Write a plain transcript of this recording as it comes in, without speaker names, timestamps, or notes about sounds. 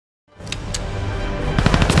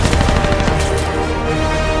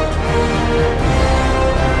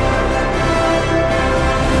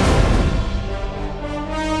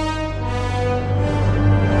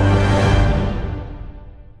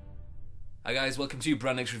guys, welcome to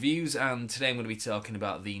Brand X Reviews, and today I'm going to be talking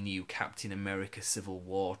about the new Captain America Civil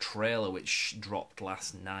War trailer which dropped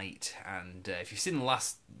last night. And if you've seen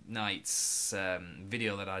last night's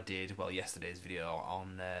video that I did, well, yesterday's video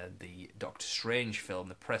on the Doctor Strange film,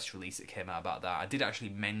 the press release that came out about that, I did actually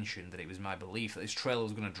mention that it was my belief that this trailer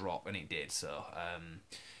was going to drop, and it did. So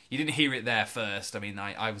you didn't hear it there first. I mean,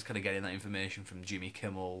 I was kind of getting that information from Jimmy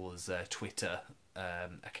Kimmel's Twitter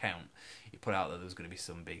account. He put out that there was going to be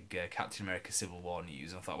some big Captain America Civil War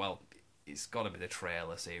news, and I thought, well, it's got to be the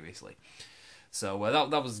trailer, seriously. So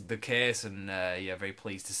that was the case, and yeah, very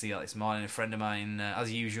pleased to see that this morning. A friend of mine,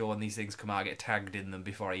 as usual, when these things come out, I get tagged in them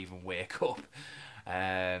before I even wake up.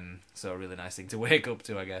 So a really nice thing to wake up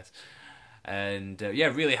to, I guess. And yeah,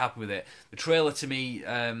 really happy with it. The trailer to me,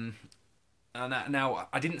 and now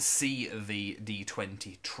I didn't see the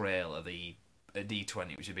D20 trailer, the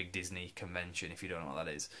D20, which is a big Disney convention, if you don't know what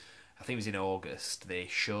that is. I think it was in August. They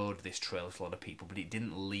showed this trailer to a lot of people, but it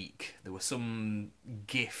didn't leak. There were some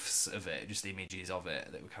GIFs of it, just images of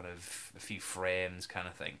it, that were kind of a few frames kind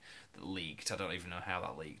of thing that leaked. I don't even know how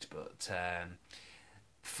that leaked, but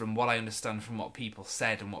from what I understand from what people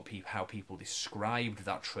said and how people described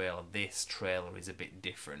that trailer, this trailer is a bit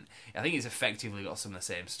different. I think it's effectively got some of the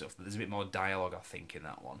same stuff, but there's a bit more dialogue, I think, in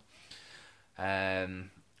that one.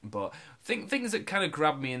 But things that kind of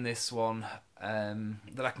grabbed me in this one,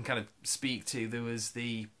 that I can kind of speak to, there was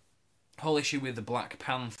the whole issue with the Black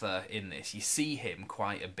Panther in this. You see him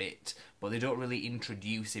quite a bit, but they don't really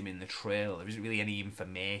introduce him in the trailer. There isn't really any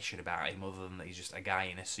information about him other than that he's just a guy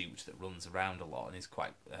in a suit that runs around a lot and is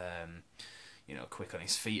quite, you know, quick on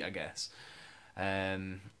his feet, I guess.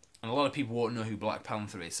 And a lot of people won't know who Black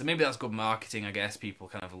Panther is, so maybe that's good marketing, I guess. People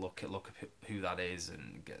kind of look at who that is,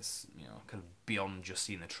 and gets, you know, kind of beyond just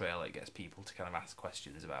seeing the trailer, it gets people to kind of ask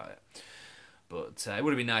questions about it. But it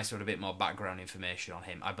would have been nice to have a bit more background information on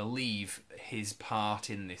him. I believe his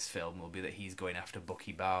part in this film will be that he's going after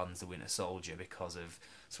Bucky Barnes, the Winter Soldier, because of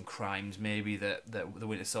some crimes maybe that the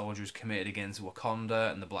Winter Soldier has committed against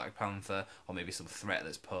Wakanda and the Black Panther, or maybe some threat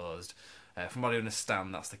that's posed. From what I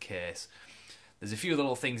understand, that's the case. There's a few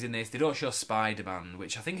little things in this. They don't show Spider-Man,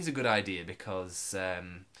 which I think is a good idea, because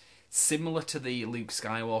similar to the Luke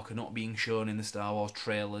Skywalker not being shown in the Star Wars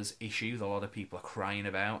trailers issue that a lot of people are crying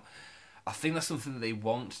about, I think that's something that they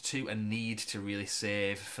want to and need to really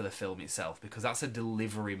save for the film itself, because that's a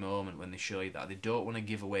delivery moment when they show you that. They don't want to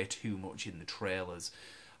give away too much in the trailers.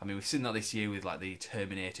 I mean, we've seen that this year with like the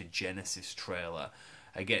Terminator Genesis trailer.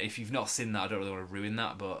 Again, if you've not seen that, I don't really want to ruin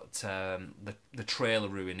that, but the trailer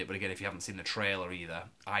ruined it. But again, if you haven't seen the trailer either,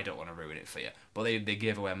 I don't want to ruin it for you. But they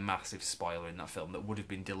gave away a massive spoiler in that film that would have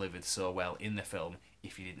been delivered so well in the film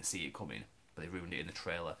if you didn't see it coming. But they ruined it in the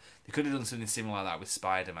trailer. They could have done something similar like that with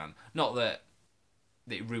Spider-Man. Not that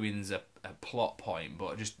it ruins a plot point,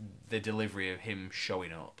 but just the delivery of him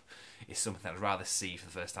showing up is something I'd rather see for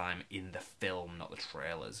the first time in the film, not the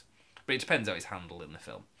trailers. But it depends how it's handled in the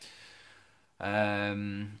film.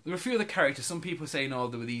 There were a few other characters. Some people saying, oh,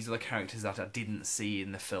 there were these other characters that I didn't see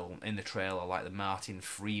in the film, in the trailer, like the Martin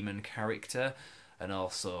Freeman character, and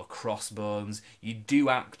also Crossbones. You do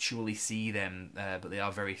actually see them, but they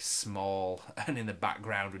are very small and in the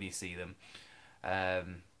background when you see them.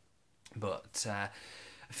 But a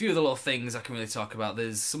few other little things I can really talk about.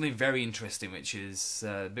 There's something very interesting, which is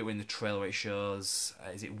a bit when the trailer it shows,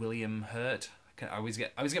 is it William Hurt? I always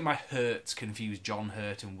get my Hurts confused, John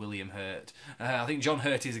Hurt and William Hurt. I think John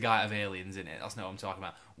Hurt is a guy of Aliens, in it. That's not what I'm talking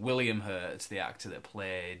about. William Hurt, the actor that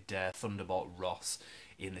played Thunderbolt Ross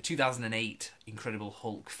in the 2008 Incredible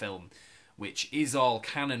Hulk film, which is all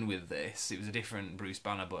canon with this. It was a different Bruce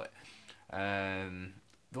Banner, but there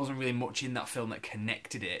wasn't really much in that film that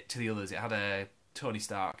connected it to the others. It had a Tony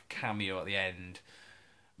Stark cameo at the end,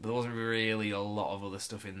 but there wasn't really a lot of other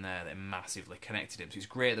stuff in there that massively connected him. So it's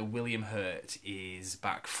great that William Hurt is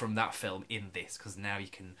back from that film in this, because now you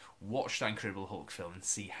can watch that Incredible Hulk film and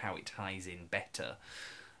see how it ties in better.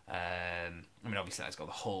 I mean, obviously it's got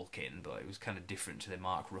the Hulk in, but it was kind of different to the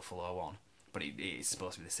Mark Ruffalo one. But it's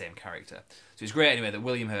supposed to be the same character. So it's great anyway that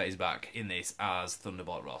William Hurt is back in this as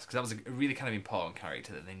Thunderbolt Ross, because that was a really kind of important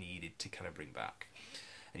character that they needed to kind of bring back.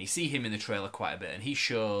 And you see him in the trailer quite a bit, and he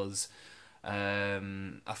shows...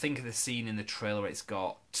 I think the scene in the trailer, it's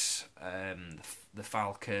got the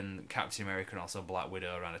Falcon, Captain America, and also Black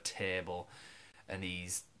Widow around a table, and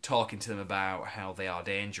he's talking to them about how they are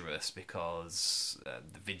dangerous because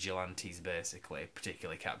the vigilantes, basically,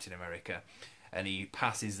 particularly Captain America, and he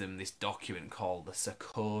passes them this document called the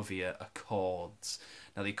Sokovia Accords.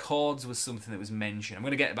 Now, the Accords was something that was mentioned. I'm going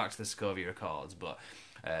to get back to the Sokovia Accords, but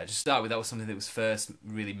To start with, that was something that was first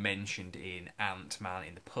really mentioned in Ant-Man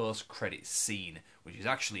in the post-credits scene, which is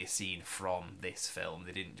actually a scene from this film.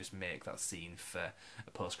 They didn't just make that scene for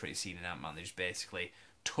a post-credits scene in Ant-Man. They just basically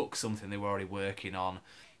took something they were already working on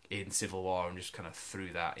in Civil War and just kind of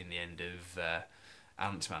threw that in the end of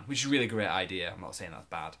Ant-Man, which is a really great idea. I'm not saying that's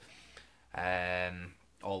bad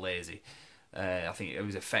or lazy. I think it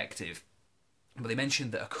was effective. But they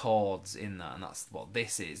mentioned the Accords in that, and that's what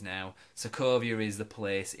this is now. Sokovia is the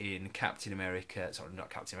place in Captain America, sorry, not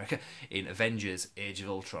Captain America, in Avengers Age of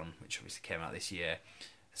Ultron, which obviously came out this year.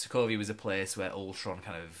 Sokovia was a place where Ultron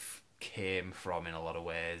kind of came from in a lot of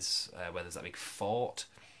ways, where there's that big fort,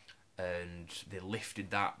 and they lifted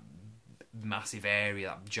that massive area,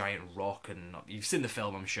 that giant rock, and you've seen the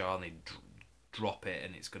film, I'm sure, and they drop it,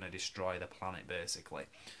 and it's going to destroy the planet, basically.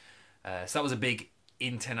 So that was a big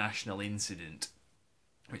international incident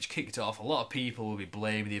which kicked off. A lot of people will be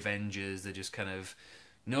blaming the Avengers. They're just kind of,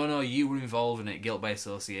 no, you were involved in it, guilt by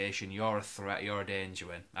association, you're a threat, you're a danger,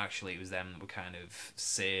 when actually it was them that were kind of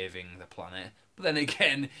saving the planet. But then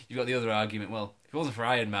again, you've got the other argument, well, if it wasn't for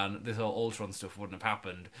Iron Man, this whole Ultron stuff wouldn't have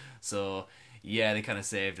happened. So yeah, they kind of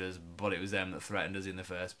saved us, but it was them that threatened us in the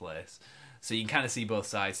first place. So you can kind of see both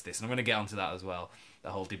sides to this, and I'm going to get onto that as well, the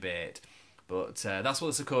whole debate. But that's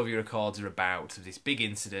what the Sokovia Accords are about. This big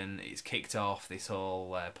incident, it's kicked off this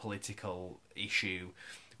whole political issue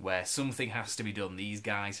where something has to be done. These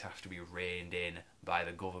guys have to be reined in by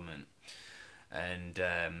the government. And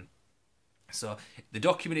so the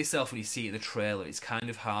document itself, when you see it in the trailer, it's kind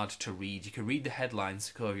of hard to read. You can read the headline,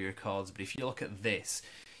 Sokovia Accords, but if you look at this,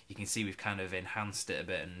 you can see we've kind of enhanced it a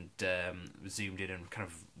bit and zoomed in and kind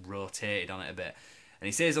of rotated on it a bit. And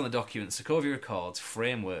he says on the document, Sokovia Accords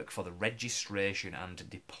framework for the registration and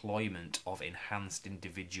deployment of enhanced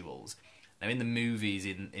individuals. Now, in the movies,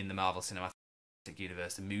 in the Marvel Cinematic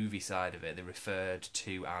Universe, the movie side of it, they referred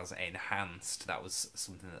to as enhanced. That was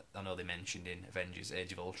something that I know they mentioned in Avengers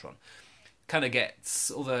Age of Ultron. Kind of gets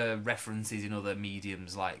other references in other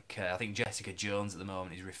mediums, like I think Jessica Jones at the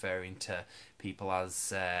moment is referring to people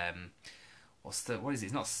as what is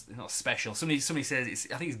it? It's not special. Somebody says it's,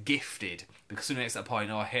 I think it's gifted, because somebody makes that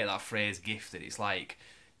point. Oh, I hate that phrase, gifted. It's like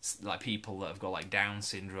people that have got like Down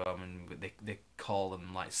syndrome, and they call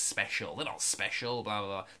them like special. They're not special. Blah blah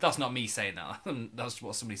blah. That's not me saying that. That's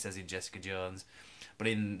what somebody says in Jessica Jones. But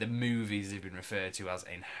in the movies, they've been referred to as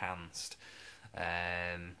enhanced.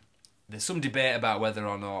 There's some debate about whether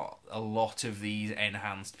or not a lot of these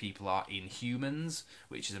enhanced people are Inhumans,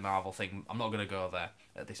 which is a Marvel thing. I'm not going to go there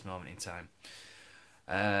at this moment in time.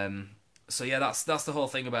 So yeah, that's the whole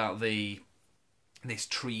thing about this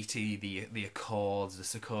treaty, the Accords, the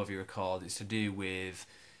Sokovia Accords. It's to do with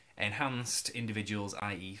enhanced individuals,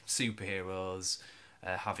 i.e. superheroes,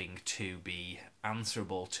 having to be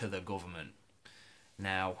answerable to the government.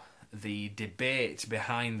 Now, the debate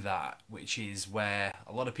behind that, which is where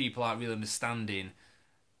a lot of people aren't really understanding,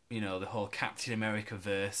 the whole Captain America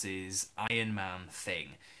versus Iron Man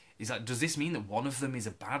thing, is that, does this mean that one of them is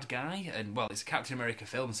a bad guy? And, well, it's a Captain America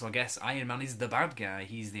film, so I guess Iron Man is the bad guy.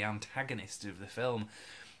 He's the antagonist of the film.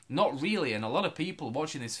 Not really, and a lot of people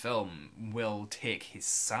watching this film will take his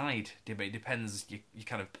side. It depends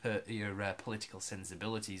your political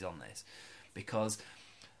sensibilities on this, because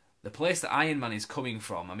the place that Iron Man is coming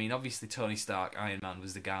from, I mean, obviously Tony Stark, Iron Man,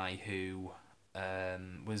 was the guy who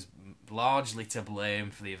was largely to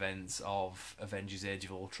blame for the events of Avengers Age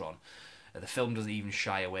of Ultron. The film doesn't even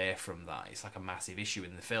shy away from that. It's like a massive issue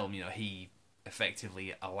in the film. He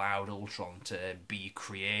effectively allowed Ultron to be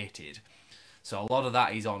created. So a lot of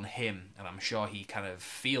that is on him, and I'm sure he kind of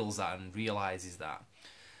feels that and realises that.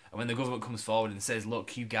 And when the government comes forward and says,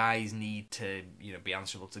 look, you guys need to be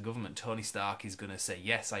answerable to the government, Tony Stark is going to say,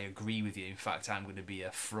 yes, I agree with you. In fact, I'm going to be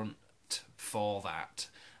a front for that.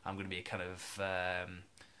 I'm going to be a kind of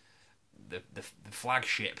the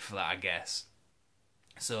flagship for that, I guess.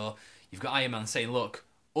 So you've got Iron Man saying, look,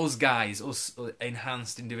 us guys, us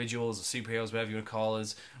enhanced individuals, superheroes, whatever you want to call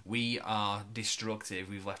us, we are destructive.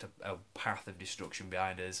 We've left a path of destruction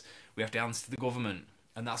behind us. We have to answer to the government.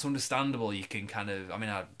 And that's understandable. You can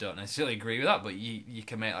I don't necessarily agree with that, but you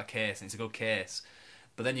can make that case, and it's a good case.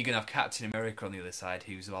 But then you're going to have Captain America on the other side,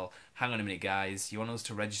 who's, well, hang on a minute, guys, you want us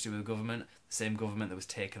to register with the government? The same government that was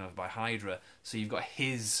taken over by Hydra. So you've got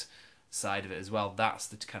his side of it as well. That's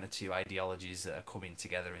the kind of two ideologies that are coming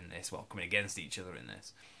together in this, well, coming against each other in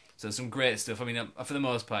this. So some great stuff. I mean, for the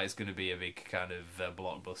most part, it's going to be a big kind of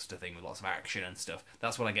blockbuster thing with lots of action and stuff.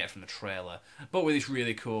 That's what I get from the trailer. But with this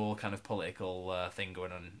really cool kind of political thing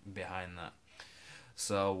going on behind that.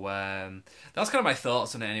 So that's kind of my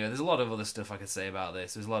thoughts on it anyway. There's a lot of other stuff I could say about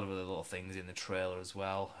this. There's a lot of other little things in the trailer as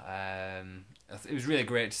well. it was really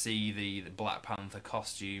great to see the Black Panther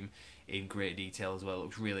costume in great detail as well. It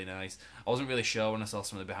looks really nice. I wasn't really sure when I saw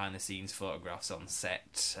some of the behind the scenes photographs on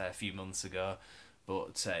set a few months ago,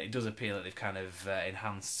 but it does appear that they've kind of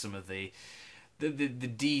enhanced some of the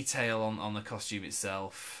detail on the costume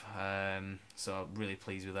itself. So I'm really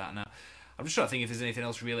pleased with that. Now, I'm just trying to think if there's anything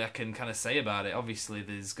else really I can kind of say about it. Obviously,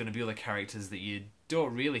 there's going to be other characters that you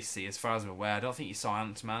don't really see, as far as I'm aware. I don't think you saw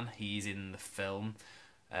Ant-Man. He's in the film.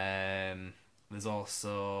 There's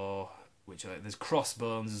also... there's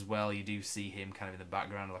Crossbones as well. You do see him kind of in the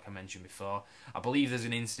background, like I mentioned before. I believe there's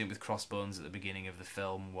an incident with Crossbones at the beginning of the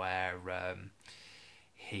film where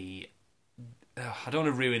he... I don't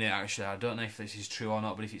want to ruin it, actually. I don't know if this is true or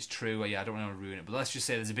not, but if it's true, yeah, I don't want to ruin it. But let's just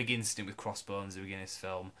say there's a big incident with Crossbones at the beginning of this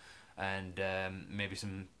film, and maybe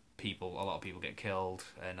a lot of people get killed,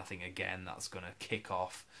 and I think, again, that's going to kick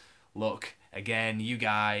off. Look, again, you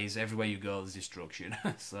guys, everywhere you go, there's destruction.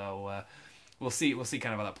 So we'll see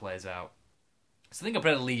kind of how that plays out. So I think I'll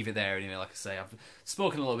better leave it there anyway. Like I say, I've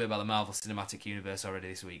spoken a little bit about the Marvel Cinematic Universe already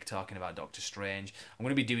this week, talking about Doctor Strange. I'm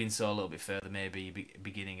going to be doing so a little bit further, maybe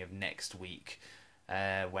beginning of next week,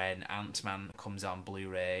 when Ant-Man comes out on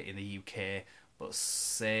Blu-ray in the UK. But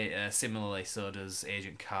similarly, so does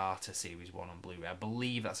Agent Carter Series 1 on Blu-ray. I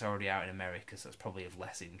believe that's already out in America, so it's probably of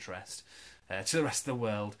less interest to the rest of the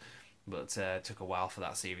world. But it took a while for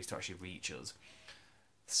that series to actually reach us.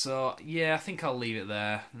 So yeah, I think I'll leave it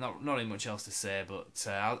there. Not really much else to say, but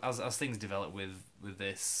as things develop with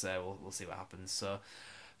this, we'll see what happens. So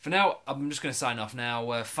for now, I'm just going to sign off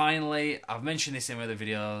now. Finally, I've mentioned this in my other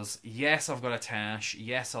videos. Yes, I've got a tash.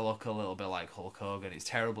 Yes, I look a little bit like Hulk Hogan. It's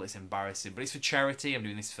terrible. It's embarrassing, but it's for charity. I'm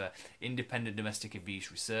doing this for independent domestic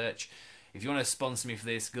abuse research. If you want to sponsor me for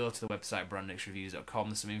this, go to the website brandxreviews.com.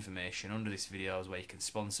 There's some information under this video where you can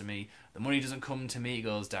sponsor me. The money doesn't come to me, it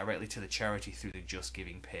goes directly to the charity through the Just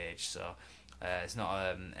Giving page. So it's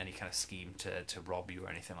not any kind of scheme to rob you or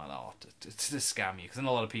anything like that, or to scam you, because I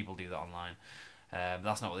know a lot of people do that online. But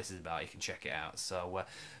that's not what this is about. You can check it out. So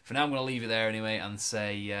for now, I'm going to leave it there anyway and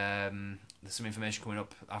say there's some information coming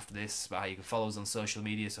up after this about how you can follow us on social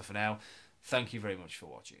media. So for now, thank you very much for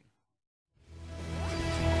watching.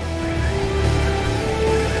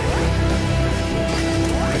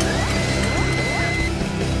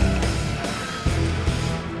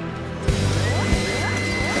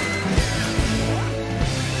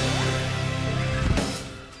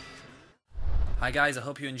 Hi guys, I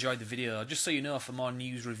hope you enjoyed the video. Just so you know, for more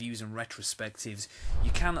news, reviews and retrospectives, you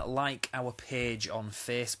can like our page on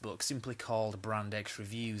Facebook, simply called Brand X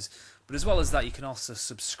Reviews. But as well as that, you can also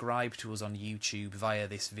subscribe to us on YouTube via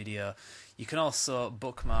this video. You can also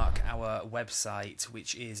bookmark our website,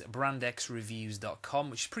 which is brandxreviews.com,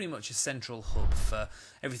 which is pretty much a central hub for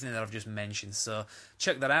everything that I've just mentioned. So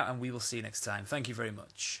check that out and we will see you next time. Thank you very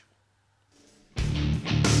much.